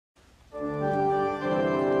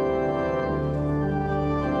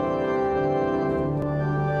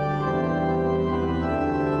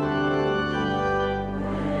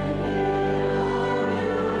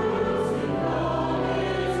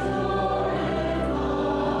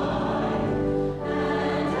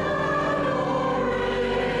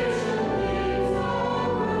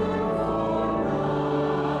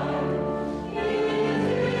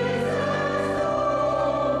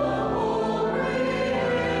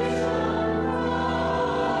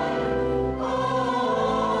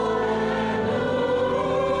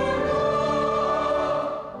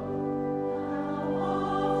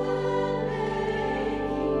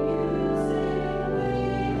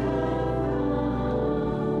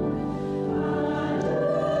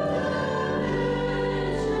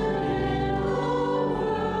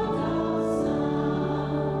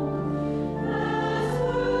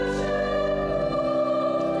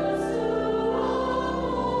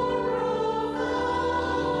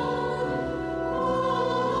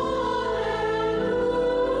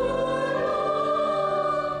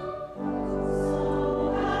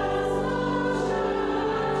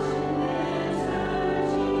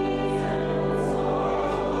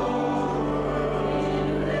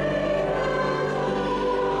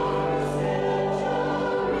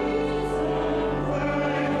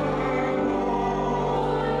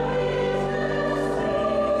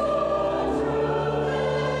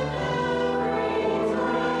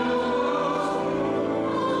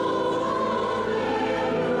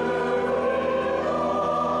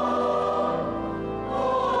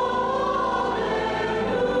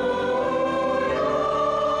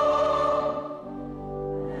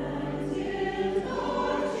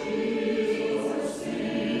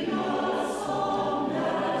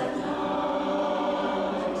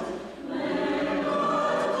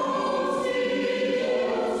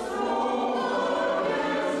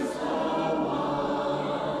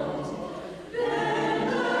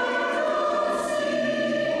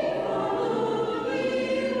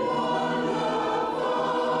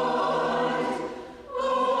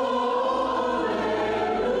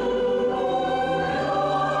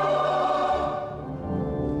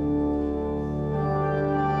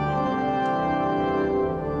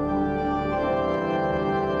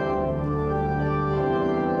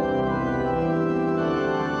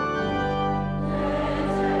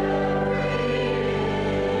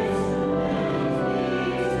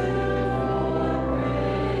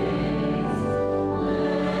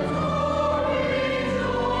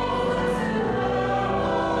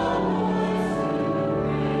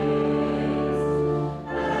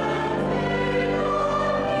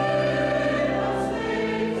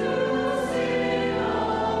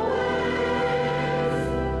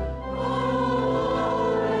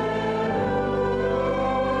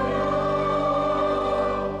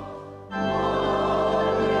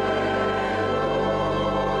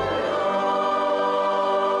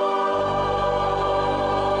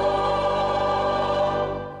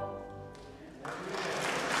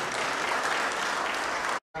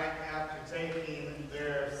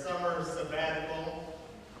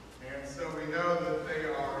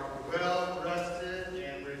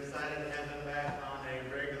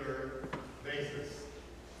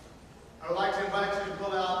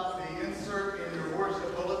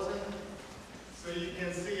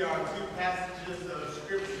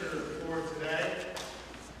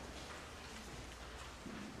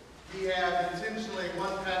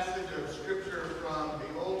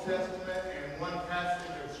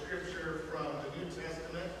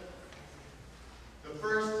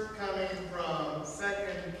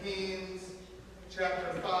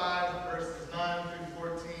chapter 5, verses 9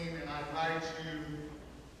 through 14, and I invite you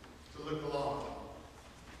to look along.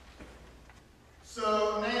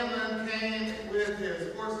 So Naaman came with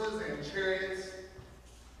his horses and chariots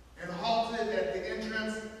and halted at the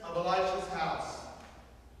entrance of Elisha's house.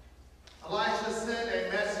 Elisha sent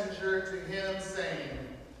a messenger to him, saying,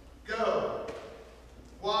 "Go,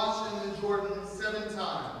 wash in the Jordan 7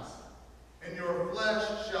 times, and your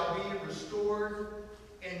flesh shall be restored,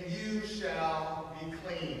 and you shall be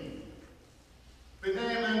clean." But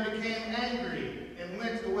Naaman became angry and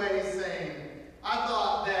went away, saying, "I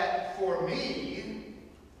thought that for me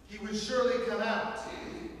he would surely come out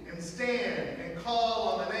and stand and call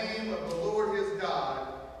on the name of the Lord his God,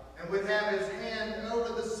 and would have his hand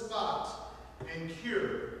over the spot and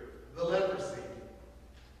cure the leprosy.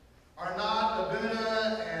 Are not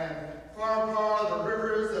Abuna and Pharpar, the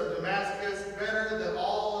rivers of Damascus, better than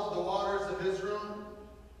all of the waters of Israel?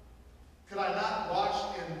 Could I not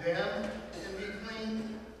wash in them and be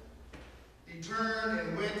clean?" He turned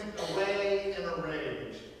and went away in a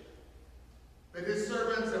rage. But his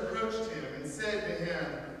servants approached him and said to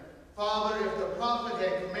him, "Father, if the prophet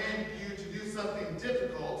had commanded you to do something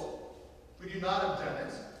difficult, would you not have done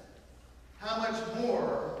it? How much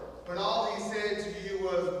more when all he said to you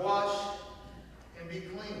was, 'Wash and be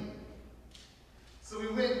clean'?" So he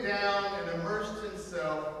went down and immersed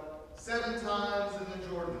himself 7 times in the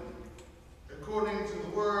Jordan, according to the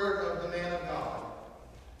word of the man of God.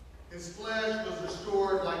 His flesh was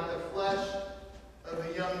restored like the flesh of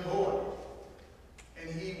a young boy, and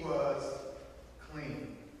he was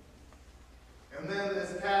clean. And then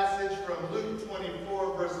this passage from Luke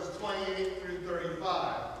 24, verses 28 through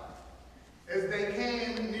 35. As they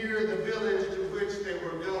came near the village to which they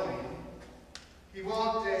were going, he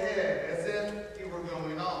walked ahead as if he were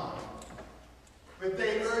going on. But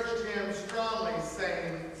they urged him strongly,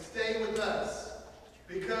 saying, "Stay with us,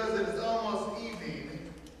 because it is almost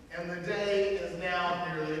evening, and the day is now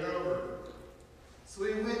nearly over." So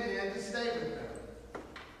he went in to stay with them.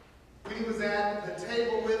 When he was at the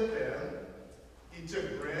table with them, he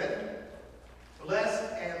took bread,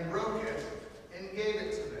 blessed and broke it, and gave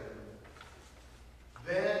it to them.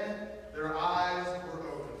 Then their eyes were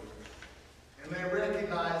opened, and they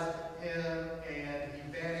recognized him, and he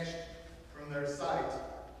vanished from their sight.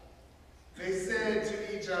 They said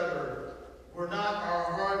to each other, "Were not our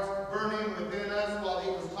hearts burning within us while he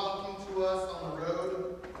was talking to us on the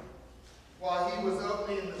road, while he was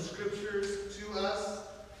opening the scriptures to us?"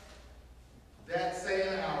 That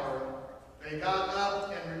same hour they got up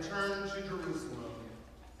and returned to Jerusalem,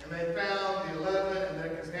 and they found the 11 and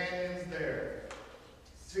their companions there.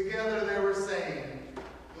 Together they were saying,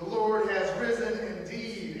 "The Lord has risen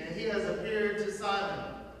indeed, and he has appeared to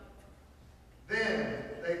Simon." Then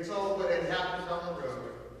they told what had happened on the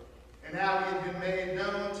road, and how he had been made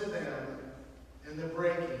known to them in the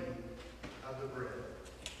breaking of the bread.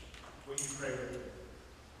 Will you pray with me?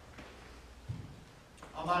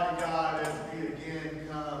 Almighty God, as we again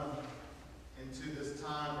come into this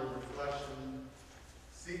time of reflection,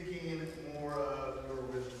 seeking more of your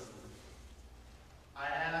wisdom, I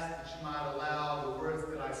ask that you might allow the words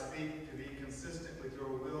that I speak to be consistent with your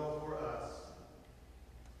will for us.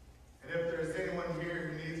 And if there is anyone here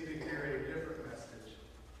who needs to hear a different message,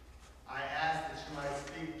 I ask that you might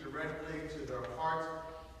speak directly to their heart,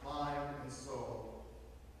 mind, and soul,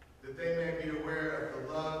 that they may be aware of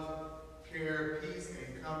the love, care, peace,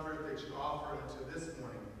 and comfort that you offer unto this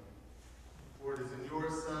morning. For it is in your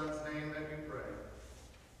Son's name that we pray.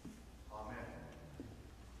 Amen.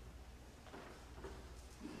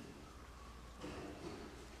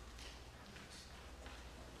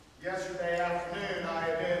 Yesterday afternoon, I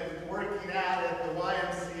had been working out at the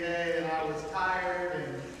YMCA, and I was tired,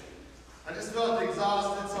 and I just felt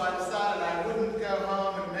exhausted, so I decided I wouldn't go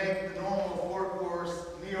home and make the normal 4-course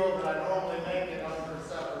meal that I normally make at home for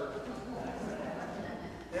supper.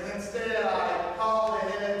 And instead, I called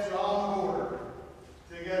ahead to On the Border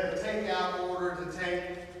to get a takeout order to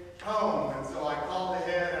take home. And so I called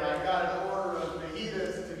ahead, and I got an order of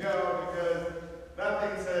fajitas to go, because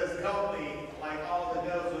nothing says healthy like all that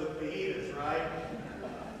goes with fajitas, right?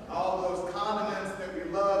 All those condiments that we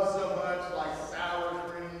love so much, like sour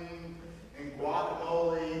cream and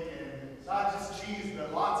guacamole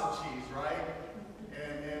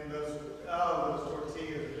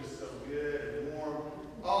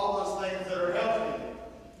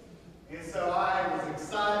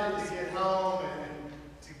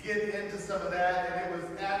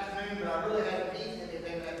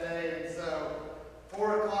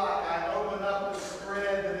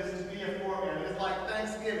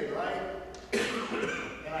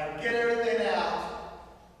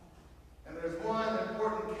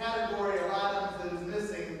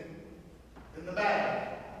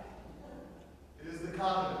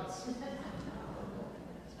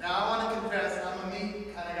Now, I want to confess, I'm a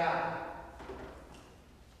meat kind of guy.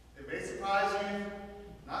 It may surprise you,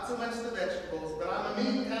 not so much the vegetables, but I'm a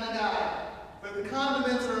meat kind of guy. But the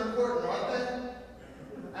condiments are important, aren't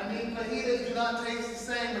they? I mean, fajitas do not taste the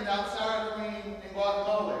same without sour cream and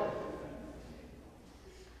guacamole.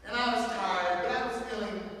 And I was tired, but I was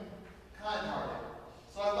feeling kind-hearted.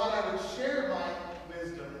 So I thought I would share my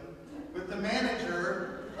wisdom with the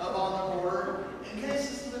manager of On the Border in case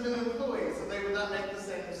this is a new employee, so they would not make the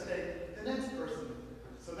same mistake the next person.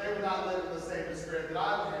 So they would not live in the same despair that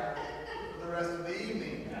I would have for the rest of the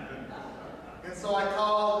evening. And so I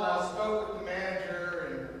called and I spoke with the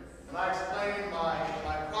manager and I explained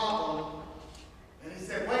my problem. And he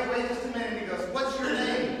said, wait just a minute. He goes, what's your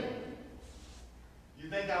name? You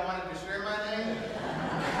think I wanted to share my name?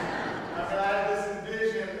 I mean, I had this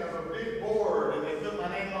envision of a big board and they put my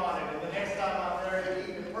name on it. And the next time I'm there to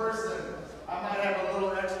eat in person, I might have a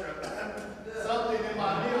little extra something in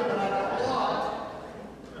my meal that I don't want.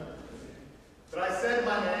 But I said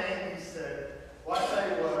my name. He said, well, I tell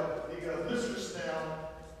you what. He goes, Mr.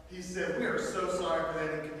 Snell, he said, we are so sorry for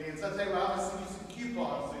that inconvenience. I tell you what, I'm going to send you some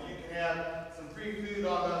coupons so you can have some free food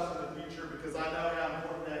on us in the future because I know how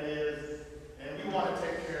important that is. And we want to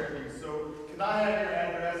take care of you. So can I have your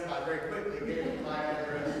address? And I very quickly gave him my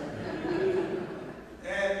address.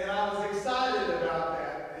 And I was excited about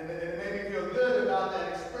that. And it made me feel good about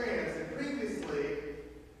that experience. And previously,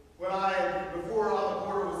 before On the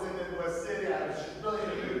Border was in Midwest City, I was just really in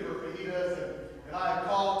the mood for fajitas. And I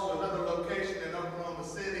called to another location in Oklahoma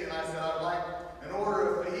City. And I said, I'd like an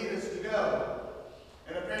order of fajitas to go.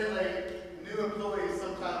 And apparently, new employees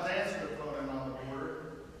sometimes answer the phone in On the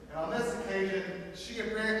Border. And on this occasion, she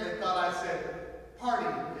apparently thought I said party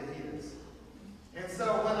fajitas. And so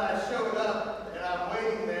when I showed up and I'm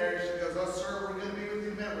waiting there, she goes, oh, sir, we're going to be with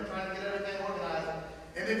you in a minute. We're trying to get everything organized.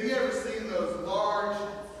 And have you ever seen those large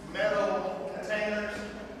metal containers,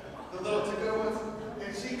 the little to-go ones?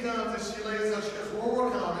 And she comes and she lays up, she goes, we're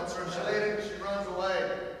working on it, sir. And she laid it and she runs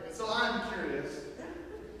away. And so I'm curious.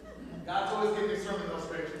 God's always giving me sermon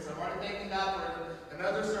illustrations. So I'm already thanking God for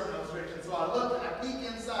another sermon illustration. So I look and I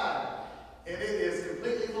peek inside, and it is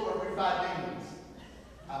completely full of refried beans.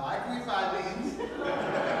 I like refried beans.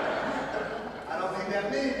 I don't think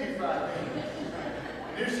that many refried beans.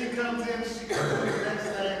 And here she comes in, she goes to the next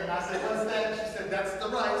thing, and I said, what's that? She said, that's the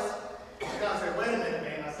rice. I said, wait a minute,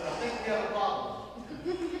 man. I said, I think we have a problem.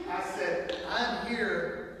 I said, I'm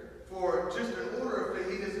here for just an order of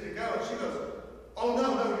fajitas to go. And she goes, oh,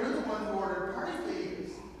 no, you're the one who ordered party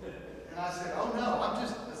fajitas. And I said, oh, no, I'm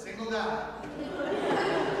just a single guy.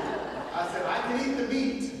 I said, I can eat the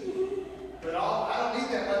meat, but I don't need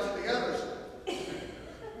that much of the others.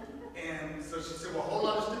 And so she said, well, hold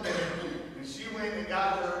on just a minute. And she went and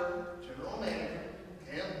got her general manager.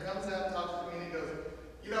 Cam comes out and talks to me, and he goes,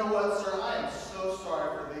 you know what, sir, I am so sorry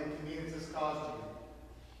for the inconvenience this caused you.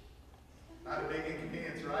 Not a big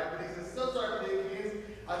inconvenience, right? But he says, so sorry for the inconvenience.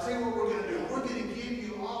 I'll tell you what we're going to do. We're going to give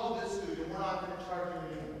you all of this food, and we're not going to charge you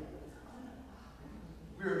anymore.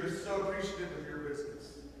 We are just so appreciative of your business.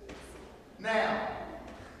 Now,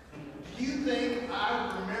 do you think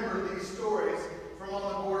I remember these stories from On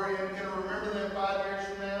the Border and can remember them 5 years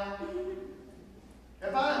from now?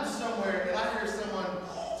 If I'm somewhere and I hear someone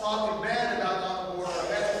talking bad about On the Border, a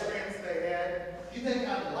bad experience they had, do you think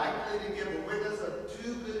I'm likely to give a witness of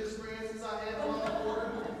 2 good experiences I had on the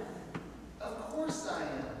Border? Of course I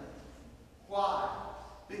am. Why?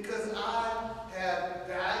 Because I have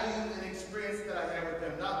value and experience that I have with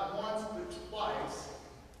them, not once but twice.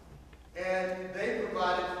 And they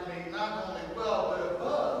provided for me not only well, but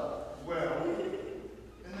above well,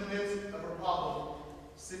 in the midst of a problem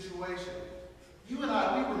situation. You and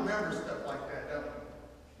I, we remember stuff like that, don't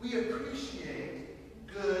we? We appreciate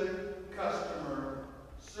good customer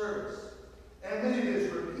service. And when it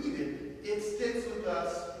is repeated, it sticks with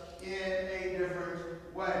us in a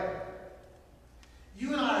different way.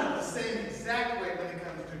 You and I are the same exact way when it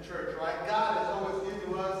comes to church, right? God is always good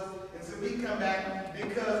to us, and so we come back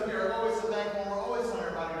because we are always so thankful, and we're always telling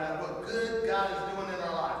everybody about what good God is doing in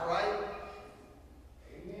our life, right?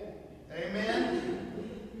 Amen. Amen?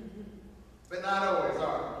 But not always,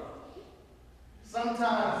 are we?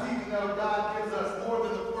 Sometimes, even though God gives us more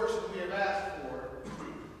than the portion we have asked for,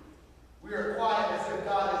 we are quiet as if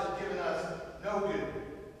God has given us no good.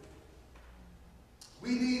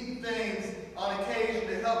 We need things on occasion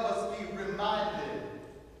to help us be reminded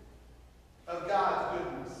of God's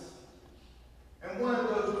goodness. And one of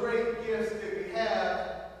those great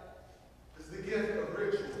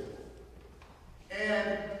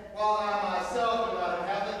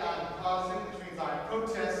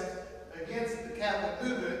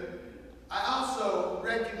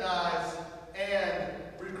recognize and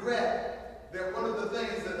regret that one of the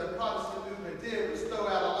things that the Protestant movement did was throw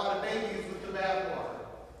out a lot of babies with the bathwater.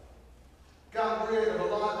 Got rid of a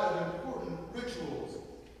lot of important rituals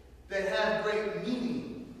that had great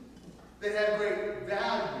meaning, that had great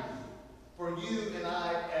value for you and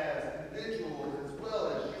I as individuals, as well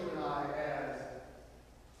as you and I as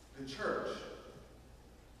the church.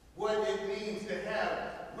 What it means to have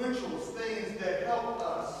rituals, things that help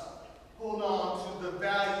us hold on to the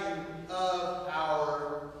value of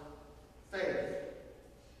our faith.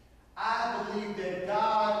 I believe that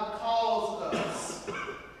God calls us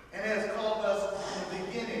and has called us from the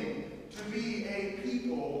beginning to be a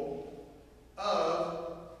people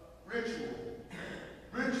of ritual.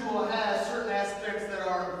 Ritual has certain aspects that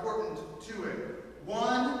are important to it.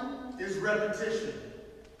 One is repetition.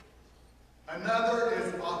 Another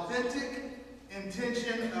is authentic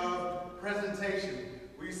intention of presentation.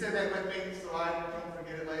 Will you say that with me so I don't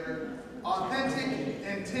forget it later? Authentic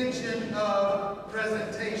intention of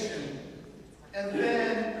presentation. And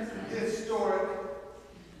then historic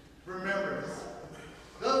remembrance.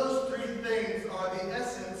 Those three things are the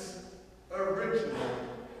essence of ritual.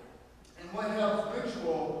 And what helps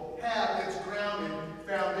ritual have its grounded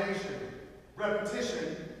foundation?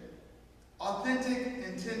 Repetition, authentic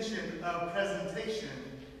intention of presentation,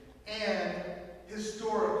 and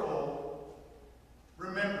historical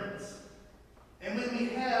remembrance. And when we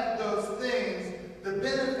have those things, the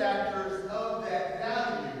benefactors of that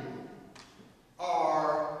value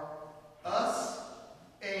are us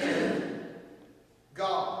and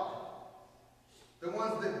God. The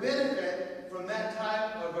ones that benefit from that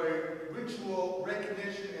type of a ritual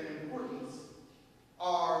recognition and importance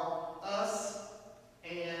are us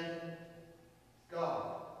and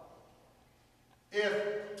God.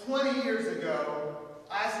 If 20 years ago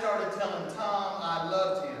I started telling Tom I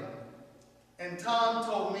loved him, and Tom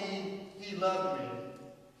told me he loved me,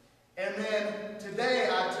 and then today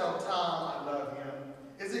I tell Tom I love him,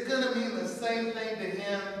 is it going to mean the same thing to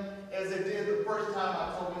him as it did the first time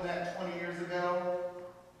I told him that 20 years ago?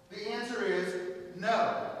 The answer is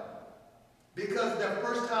no. Because the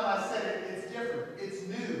first time I said it, it's different. It's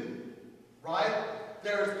new. Right?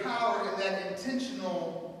 There is power in that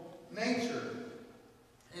intentional nature.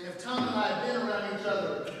 And if Tom and I have been around each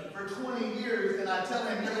other for 20 years and I tell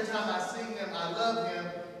him every time I see him I love him,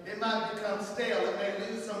 it might become stale. It may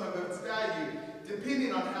lose some of its value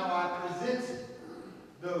depending on how I present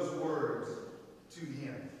those words to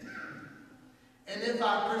him. And if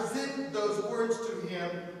I present those words to him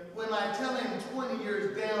when I tell him 20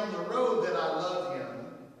 years down the road that I love him,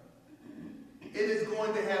 it is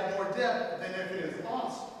going to have more depth than if it has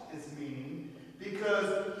lost its meaning,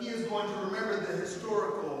 because he is going to remember the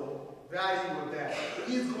historical value of that.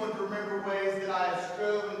 He is going to remember ways that I have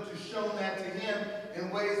striven to show that to him,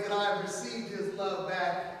 and ways that I have received his love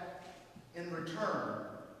back in return.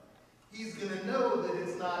 He's going to know that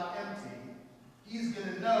it's not empty. He's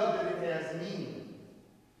going to know that it has meaning.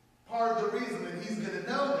 Part of the reason that he's going to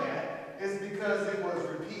know that is because it was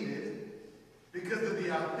repeated, because of the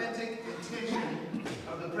authentic intention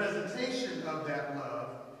of the presentation of that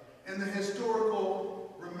love, and the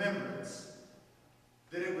historical remembrance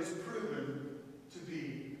that it was proven to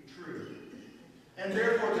be true. And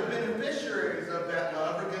therefore, the beneficiaries of that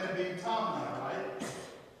love are going to be Tom and I, right?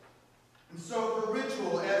 And so for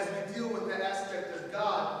ritual, as we deal with the aspect of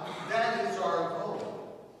God, that is our goal.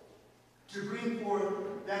 To bring forth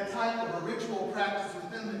that type of a ritual practice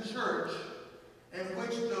within the church in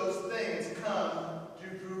which those things come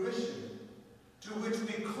to fruition, to which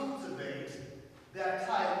we cultivate that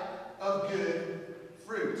type of good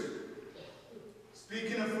fruit.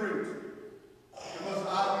 Speaking of fruit, the most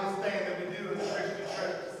obvious thing that we do in the Christian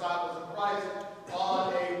Church Disciples of Christ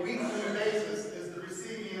on a weekly basis is the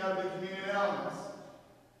receiving of the communion elements.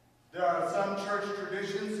 There are some church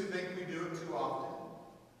traditions who think we do it too often.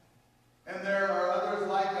 And there are others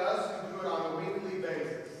like us who do it on a weekly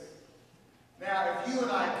basis. Now, if you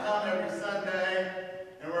and I come every Sunday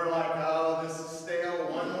and we're like, oh, this is stale,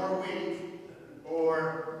 one more week,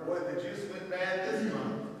 or, boy, the juice went bad this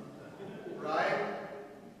month, right?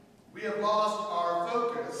 We have lost our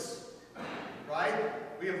focus, right?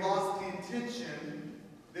 We have lost the intention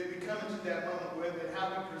that we come into that moment with, and how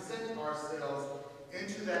we present ourselves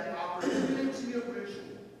into that opportunity of ritual.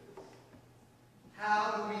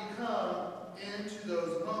 How do we come into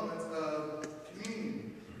those moments of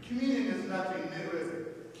communion? Communion is nothing new, is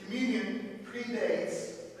it? Communion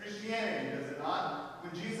predates Christianity, does it not?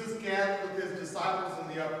 When Jesus gathered with his disciples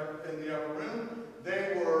in the upper room,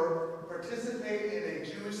 they were participating in a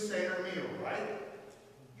Jewish Seder meal, right?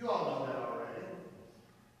 You all know that already.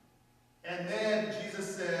 And then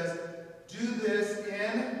Jesus said,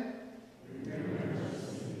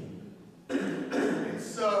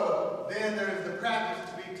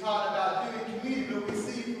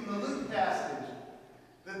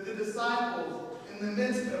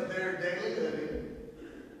 their daily living,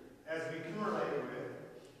 as we can relate with,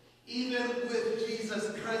 even with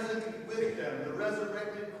Jesus present with them, the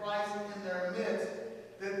resurrected Christ in their midst,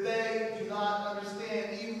 that they do not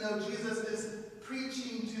understand, even though Jesus is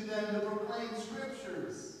preaching to them to proclaim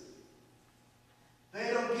scriptures.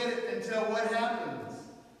 They don't get it until what happens?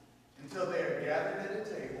 Until they are gathered at a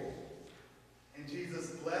table, and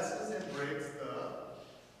Jesus blesses and breaks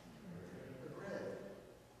the bread.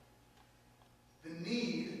 The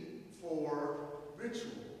need for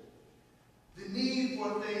ritual. The need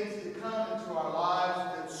for things to come into our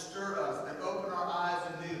lives that stir us, that open our eyes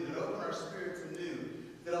anew, that open our spirits anew,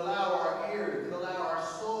 that allow our ears, that allow our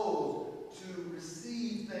souls to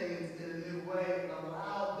receive things in a new way, and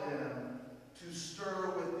allow them to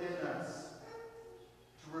stir within us,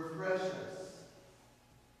 to refresh us,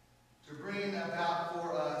 to bring about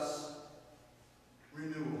for us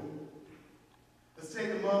renewal. Let's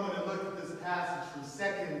take a moment and look at this passage from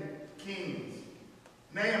 2 Kings.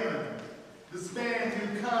 Naaman, this man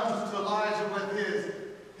who comes to Elijah with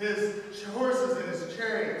his horses and his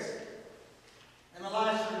chariots. And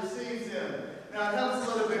Elisha receives him. Now it helps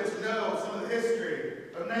a little bit to know some of the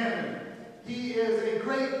history of Naaman. He is a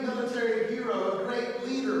great military hero, a great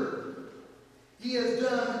leader. He has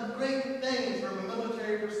done great things from a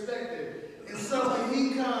military perspective. And so when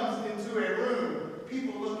he comes into a room,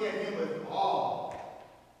 people look at him with awe.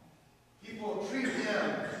 People treat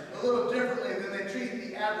him a little differently than they treat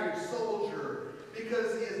the average soldier,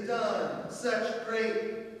 because he has done such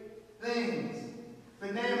great things.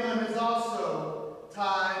 But Naaman is also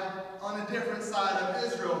tied on a different side of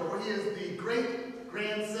Israel, for he is the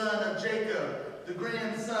great-grandson of Jacob, the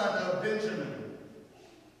grandson of Benjamin.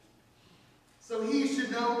 So he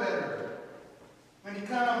should know better when he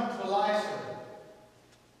comes to Elisha.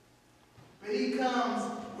 But he comes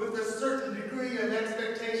with a certain degree of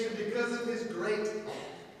expectation because of his greatness.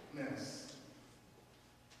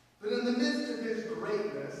 But in the midst of his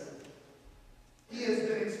greatness, he has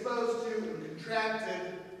been exposed to and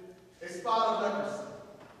contracted a spot of leprosy.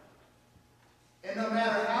 And no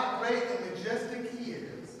matter how great and majestic he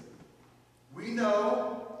is, we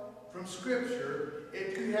know from Scripture,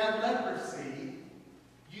 if you have leprosy,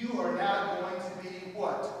 you are now going to be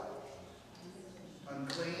what?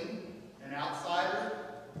 Unclean, an outsider,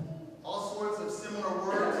 all sorts of similar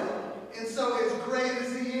words. And so as great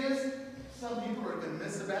as he is, some people are going to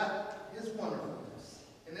miss about his wonderfulness.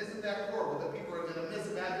 And isn't that horrible that people are going to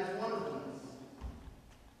miss about his wonderfulness?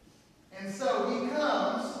 And so he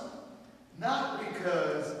comes not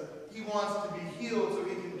because he wants to be healed so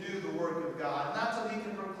he can do the work of God, not so he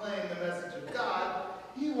can proclaim the message of God.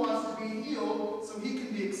 He wants to be healed so he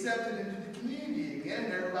can be accepted into the community again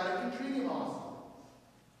and everybody can treat him awesome.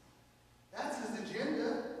 That's his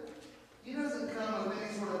agenda. He doesn't come with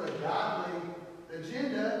any sort of a godly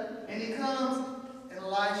agenda, and he comes, and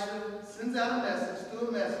Elisha sends out a message through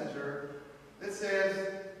a messenger that says,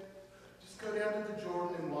 just go down to the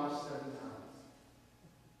Jordan and wash 7 times.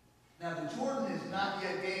 Now the Jordan has not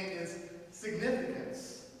yet gained its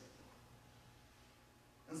significance.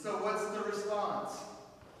 And so what's the response?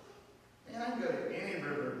 Man, I can go to any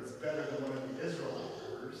river that's better than one of the Israelite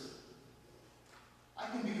rivers. I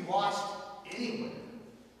can be washed anywhere.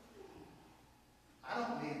 I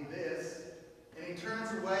don't need this. And he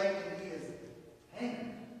turns away and he is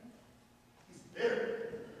angry. He's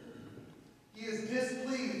bitter. He is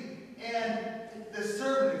displeased. And the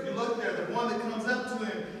servant, if you look there, the one that comes up to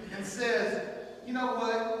him and says, you know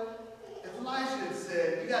what? If Elisha had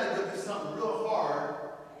said, you got to go do something real hard,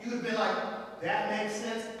 you would have been like, that makes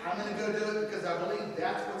sense. I'm going to go do it because I believe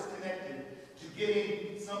that's what's connected to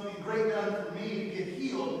getting something great done for me to get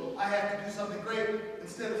healed. I have to do something great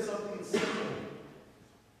instead of something simple.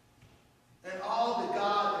 And all that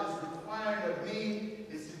God is requiring of me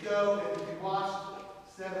is to go and to be washed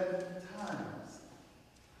 7 times.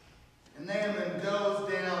 And Naaman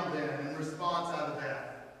goes down then in response out of that.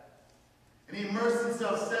 And he immersed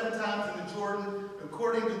himself 7 times in the Jordan,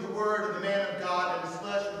 according to the word of the man of God, and his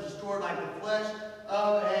flesh was restored like the flesh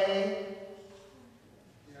of a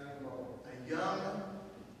young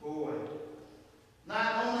boy.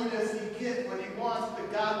 Not only does he get what he wants,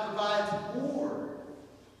 but God provides more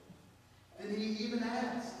than he even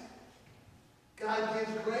asked. God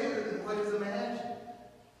gives greater than what is imagined.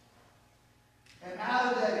 And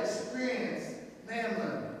out of that experience,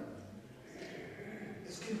 Naaman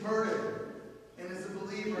is converted and is a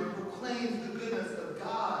believer and proclaims the goodness of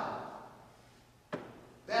God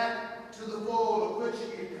back to the fold of which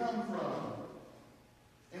he had come from.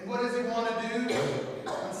 And what does he want to do?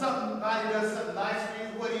 When somebody does something nice for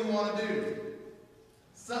you, what do you want to do?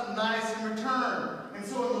 Something nice in return. And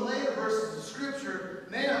so in the later verses of Scripture,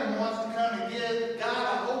 Naaman wants to come and give God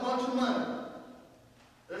a whole bunch of money.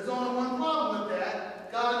 There's only one problem with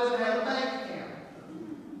that. God doesn't have a bank account.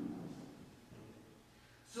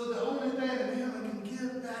 So the only thing that Naaman can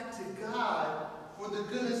give back to God for the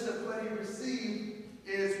goodness of what he received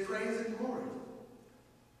is praise and glory.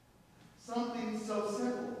 Something so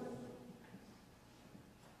simple.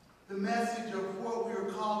 The message of what we are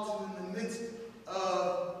called to in the midst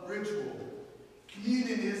of ritual.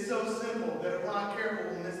 Communion is so simple that if we're not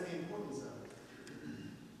careful, we'll miss the importance of it.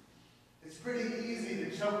 It's pretty easy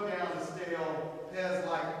to choke down the stale,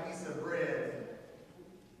 Pez-like piece of bread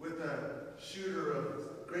with a shooter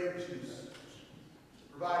of grape juice,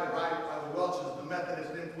 provided right by the Welch's, the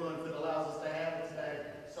Methodist influence that allows us to have it today.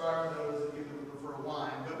 Sorry for those of you who would prefer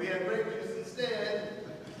wine, but we have grape juice instead,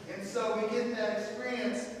 and so we get that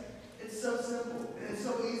experience. It's so simple, and it's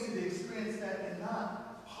so easy to experience that and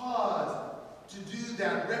not pause to do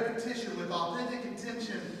that repetition with authentic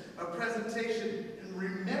intention of presentation and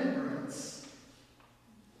remembrance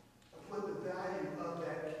of what the value of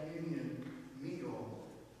that communion meal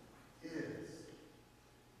is.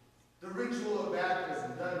 The ritual of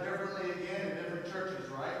baptism, done differently again in different churches,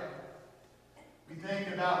 right? We think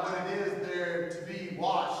about what it is there to be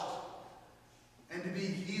washed and to be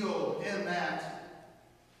healed in that.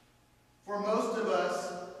 For most of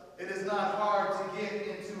us, it is not hard to get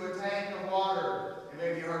into a tank of water. It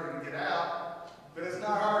may be harder to get out, but it's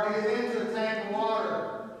not hard to get into a tank of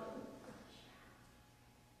water.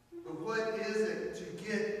 But what is it to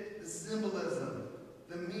get the symbolism,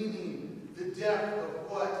 the meaning, the depth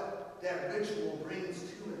of what that ritual brings to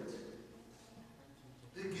it?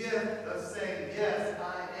 The gift of saying, yes,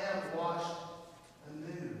 I am washed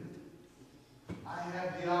anew. I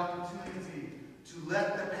have the opportunity to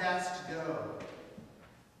let the past go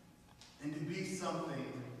and to be something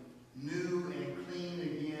new and clean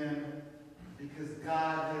again because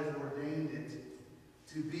God has ordained it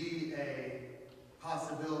to be a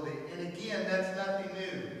possibility. And again, that's nothing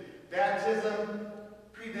new. Baptism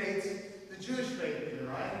predates the Jewish faith even,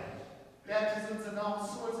 right? Baptism's in all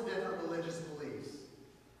sorts of different religious beliefs.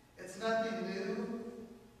 It's nothing new,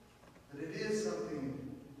 but it is something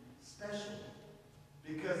special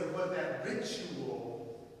because of what that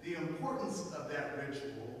ritual, the importance of that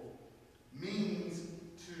ritual, means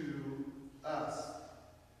to us.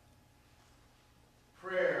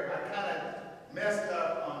 Prayer. I kind of messed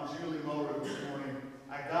up on Julie Moller this morning.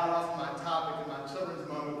 I got off my topic in my children's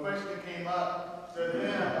moment. A question came up to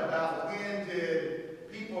them about when did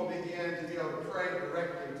people begin to be able to pray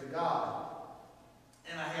directly to God.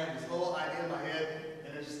 And I had this whole idea in my head,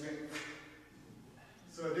 and it just went,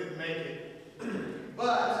 so it didn't make it.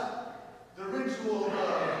 But the ritual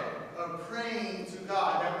of praying to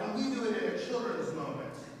God, now when we do it in a children's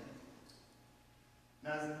moment,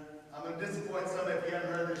 now I'm going to disappoint some if you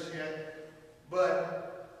haven't heard this yet,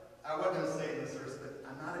 but I wasn't going to say it in the service, but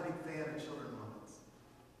I'm not a big fan of children's moments.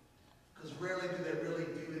 Because rarely do they really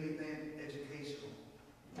do anything educational.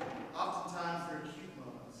 Oftentimes they're cute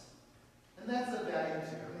moments. And that's a value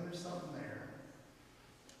too. I mean, there's something there.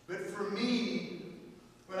 But for me,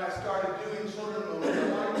 when I started doing children's moments, I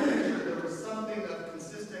wanted to make sure there was something of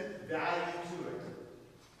consistent value to it.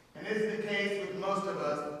 And it's the case with most of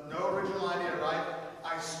us. No original idea, right?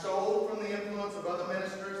 I stole from the influence of other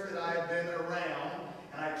ministers that I had been around,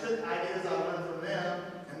 and I took ideas I learned from them,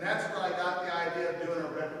 and that's where I got the idea of doing a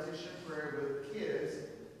repetition prayer with kids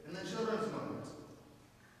in the children's moment.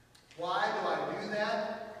 Why do I do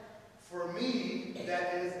that? For me,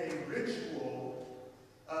 that is a ritual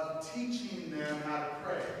of teaching them how to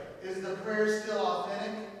pray. Is the prayer still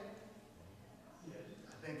authentic?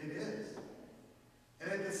 I think it is.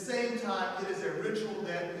 And at the same time, it is a ritual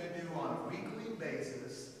that we do on a weekly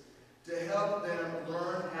basis to help them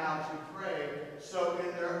learn how to pray so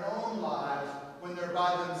in their own lives, when they're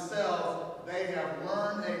by themselves, they have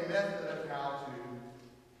learned a method of how to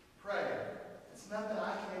pray. It's nothing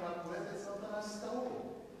I came up with, it's something I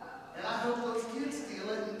stole. And I hope those kids steal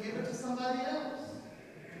it and give it to somebody else.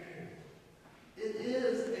 It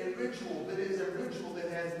is a ritual, but it is a ritual that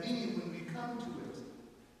has meaning when we come to it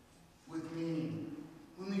with meaning.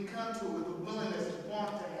 When we come to it with a willingness to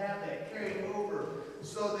want to have that carried over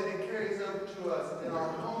so that it carries over to us in our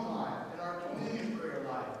home life, in our communion prayer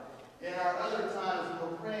life, in our other times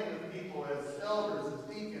when we're praying with people as elders, as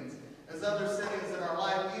deacons, as other settings in our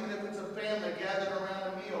life, even if it's a family gathered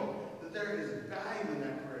around a meal, that there is value in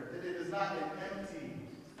that prayer, that it is not an empty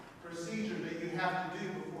procedure that you have to do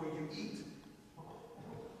before you eat,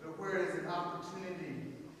 but where it is an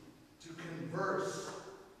opportunity to converse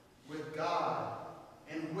with God.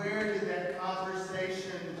 And where did that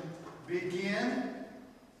conversation begin?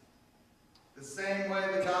 The same way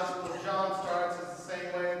the Gospel of John starts is the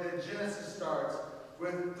same way that Genesis starts,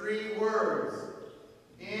 with 3 words.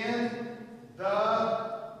 In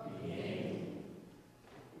the beginning.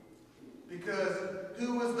 Because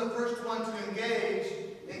who was the first one to engage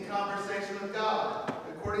in conversation with God?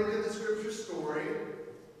 According to the scripture story,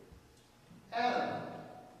 Adam.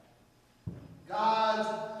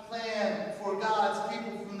 God's plan for God's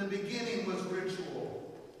people from the beginning was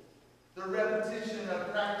ritual. The repetition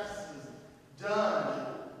of practices done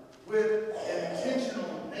with an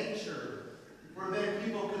intentional nature, where then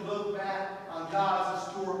people could look back on God's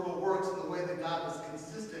historical works in the way that God was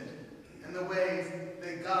consistent, and the ways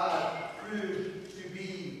that God proved to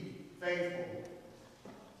be faithful.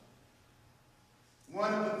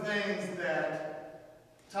 One of the things that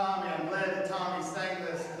I'm glad that Tommy sang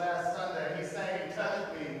this last Sunday. He sang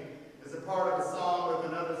 "Touch Me" as a part of a song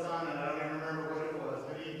with another song, and I don't even remember what it was.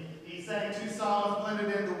 But he sang 2 songs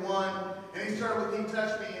blended into one, and he started with "He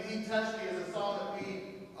Touched Me," and "He Touched Me" is a song that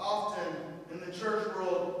we often in the church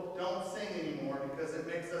world don't sing anymore because it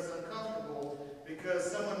makes us uncomfortable, because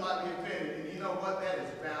someone might be offended. And you know what? That is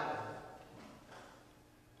valid.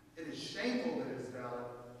 It is shameful that it is valid,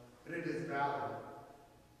 but it is valid.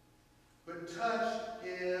 But touch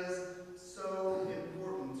is so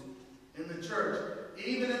important in the church.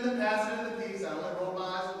 Even in the passing of the peace, I only roll my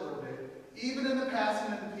eyes a little bit. Even in the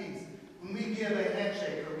passing of the peace, when we give a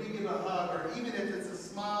handshake, or we give a hug, or even if it's a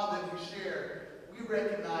smile that we share, we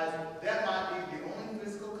recognize that might be the only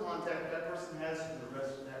physical contact that person has for the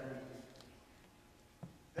rest of that week.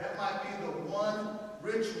 That might be the one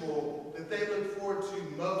ritual that they look forward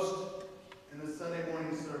to most in the Sunday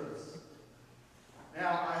morning service.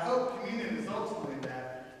 Now, I hope communion is ultimately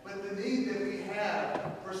that, but the need that we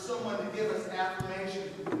have for someone to give us affirmation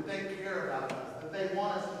that they care about us, that they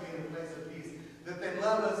want us to be in a place of peace, that they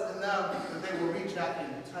love us enough that they will reach out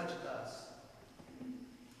and touch us,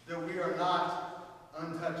 that we are not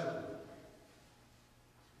untouchable.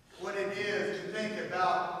 What it is to think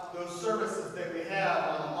about those services that we have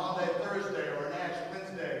on a Maundy Thursday or an Ash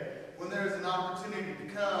Wednesday, when there's an opportunity to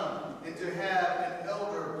come and to have an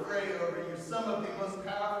elder pray over you. Some of the most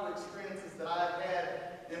powerful experiences that I've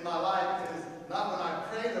had in my life is not when I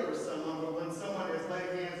prayed over someone, but when someone has laid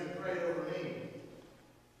hands and prayed over me.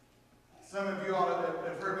 Some of you all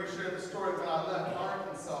have heard me share the story when I left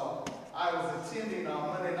Arkansas. I was attending on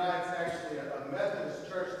Monday nights actually a Methodist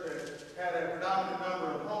church that had a predominant number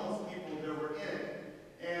of homeless people that were in it.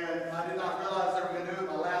 And I did not realize they were going to do it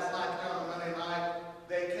my last night there on Monday night.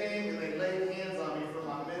 They came and they laid hands on me for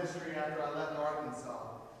my ministry after I left Arkansas.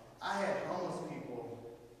 I had homeless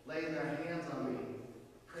people laying their hands on me,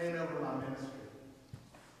 praying over my ministry.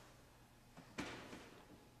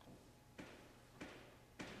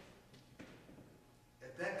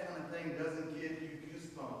 If that kind of thing doesn't give you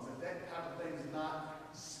goosebumps, if that type of thing does not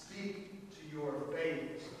speak to your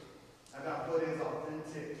faith about what is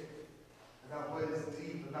authentic, about what is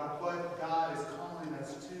deep, about what God is calling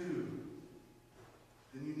us to,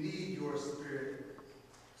 then you need your spirit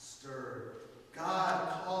stirred.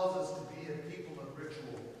 God calls us to be a people of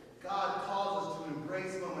ritual. God calls us to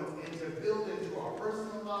embrace moments and to build into our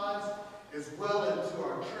personal lives as well into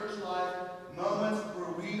our church life, moments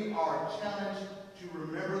where we are challenged to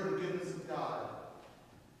remember the goodness of God,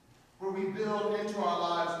 where we build into our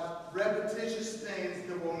lives repetitious things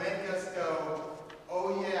that will make us go,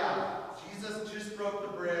 oh yeah, Jesus just broke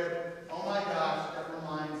the bread. Oh my gosh, that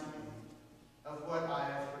reminds me of what I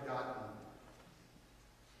have forgotten.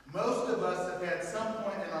 Most of us have had some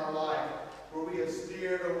point in our life where we have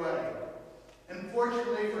steered away.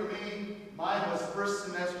 Unfortunately for me, mine was first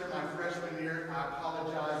semester my freshman year. I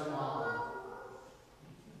apologize, Mom.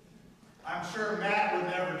 I'm sure Matt would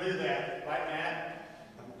never do that, right, Matt?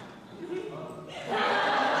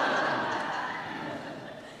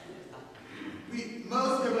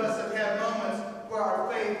 Most of us have had moments where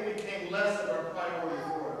our faith became less of a priority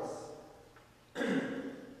for us.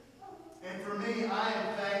 And for me, I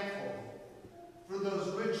am thankful for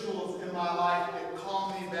those rituals in my life that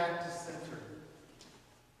call me back to center.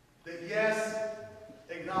 That yes,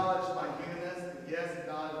 acknowledge my humanness, that yes,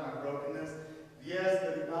 acknowledge my brokenness, yes,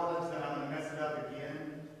 that acknowledge that I'm going to mess it up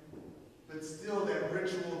again, but still that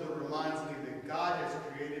ritual that reminds me that God has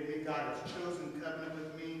created me, God has chosen covenant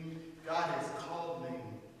with me, God has called me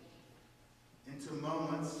into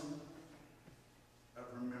moments of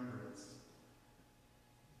remembrance.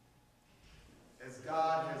 As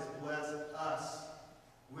God has blessed us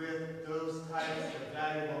with those types